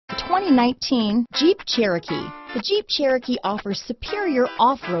2019 Jeep Cherokee. The Jeep Cherokee offers superior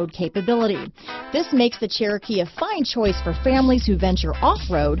off-road capability. This makes the Cherokee a fine choice for families who venture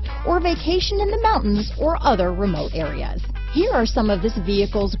off-road or vacation in the mountains or other remote areas. Here are some of this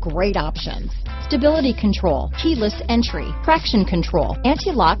vehicle's great options: stability control, keyless entry, traction control,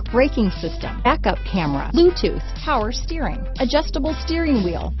 anti-lock braking system, backup camera, Bluetooth, power steering, adjustable steering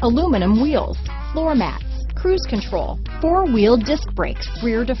wheel, aluminum wheels, floor mats, cruise control, four-wheel disc brakes,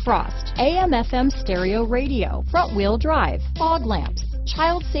 rear defrost, AM/FM stereo radio, front-wheel drive, fog lamps,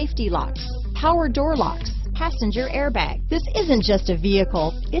 child safety locks, power door locks, passenger airbag. This isn't just a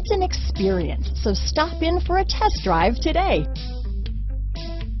vehicle, it's an experience. So stop in for a test drive today.